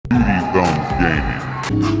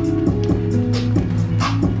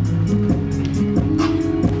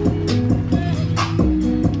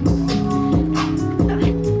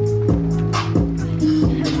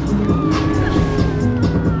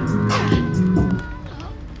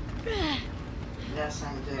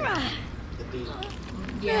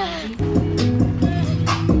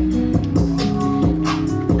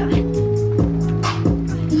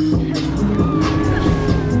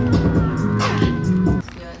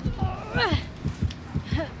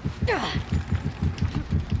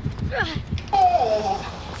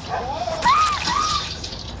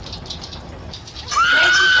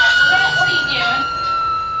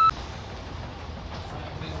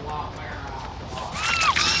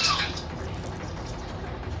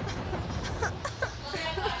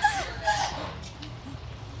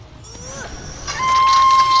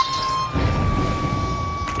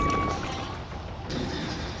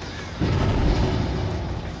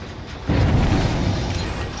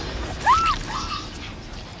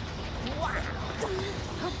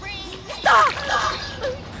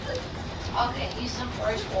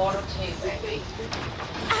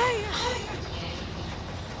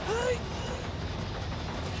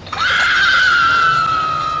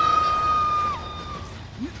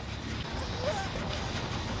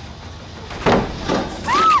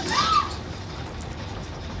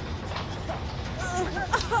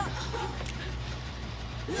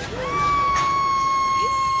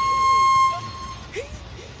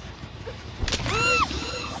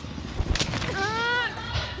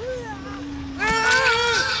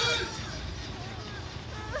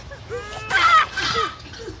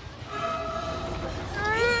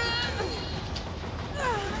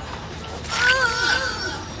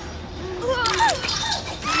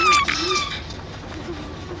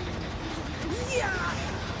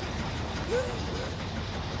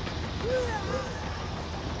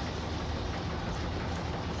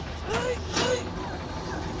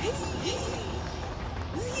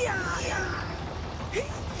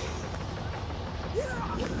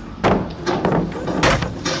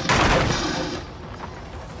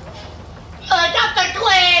I got the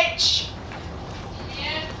glitch!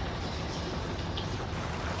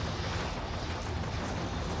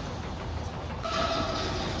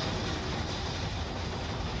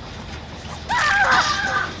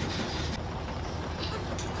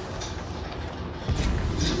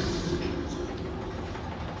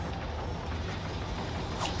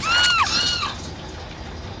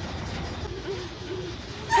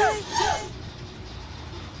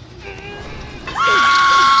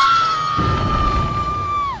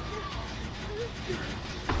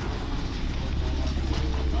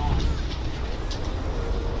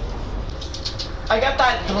 I got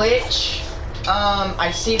that glitch.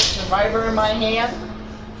 I see the survivor in my hand.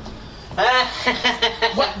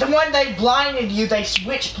 What, the one they blinded you, they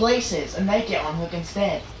switch places and they get on hook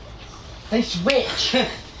instead. They switch.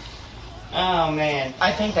 Oh man.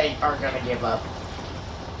 I think they are gonna give up.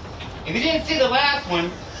 If you didn't see the last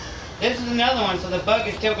one, this is another one, so the bug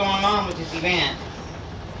is still going on with this event.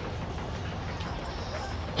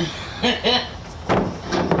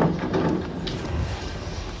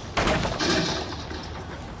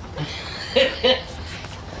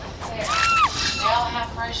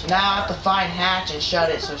 Now I have to find Hatch and shut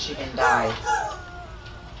it so she can die.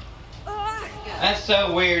 That's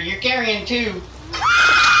so weird. You're carrying two.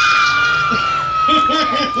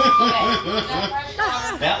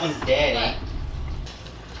 That one's dead, eh?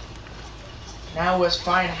 Now let's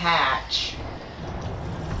find Hatch.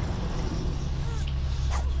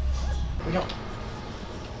 We don't.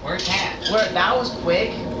 Where's Hatch? Where? That was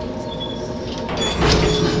quick.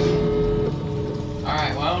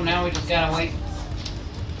 Alright, well, now we just gotta wait.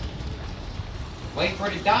 Wait for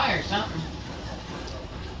it to die or something.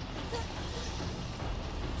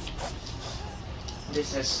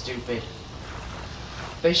 This is stupid.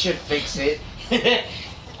 They should fix it.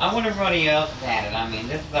 I wonder if anybody else has had it. I mean,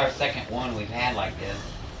 this is our second one we've had like this.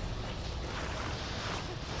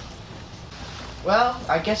 Well,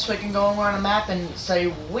 I guess we can go on the map and say,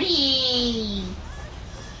 wee.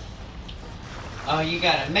 Oh, you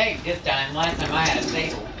got a Meg this time. Last time I had a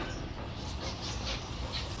Sable.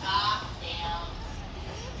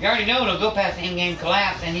 You already know it'll go past the in-game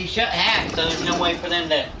collapse, and he shut Hatch, so there's no way for them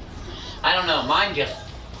to. I don't know. Mine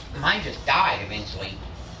just died eventually.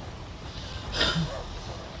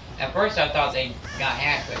 At first I thought they got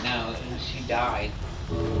Hatch, but no, she died.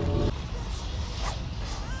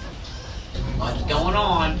 What's going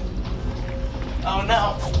on? Oh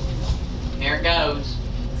no. Here it goes.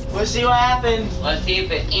 We'll see what happens. Let's see if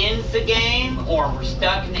it ends the game or we're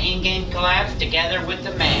stuck in the in-game collapse together with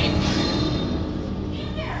the Meg.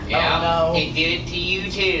 Yeah, oh, no. It did it to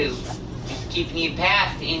you too. It's keeping you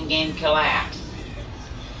past the in-game collapse.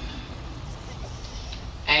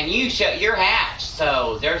 And you shut your hatch,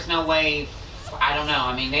 so there's no way. I don't know.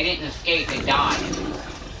 I mean, they didn't escape; they died.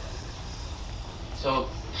 So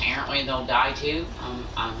apparently they'll die too.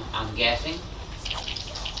 I'm guessing.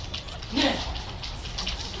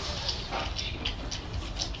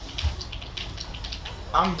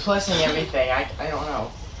 I'm pressing everything. I don't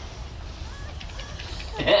know.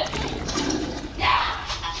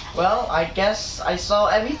 Well, I guess I saw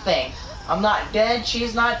everything. I'm not dead,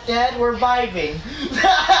 she's not dead, we're vibing.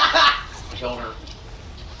 Shoulder.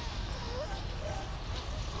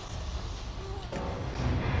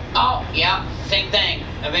 Oh, yeah, same thing.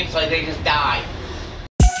 Eventually they just die.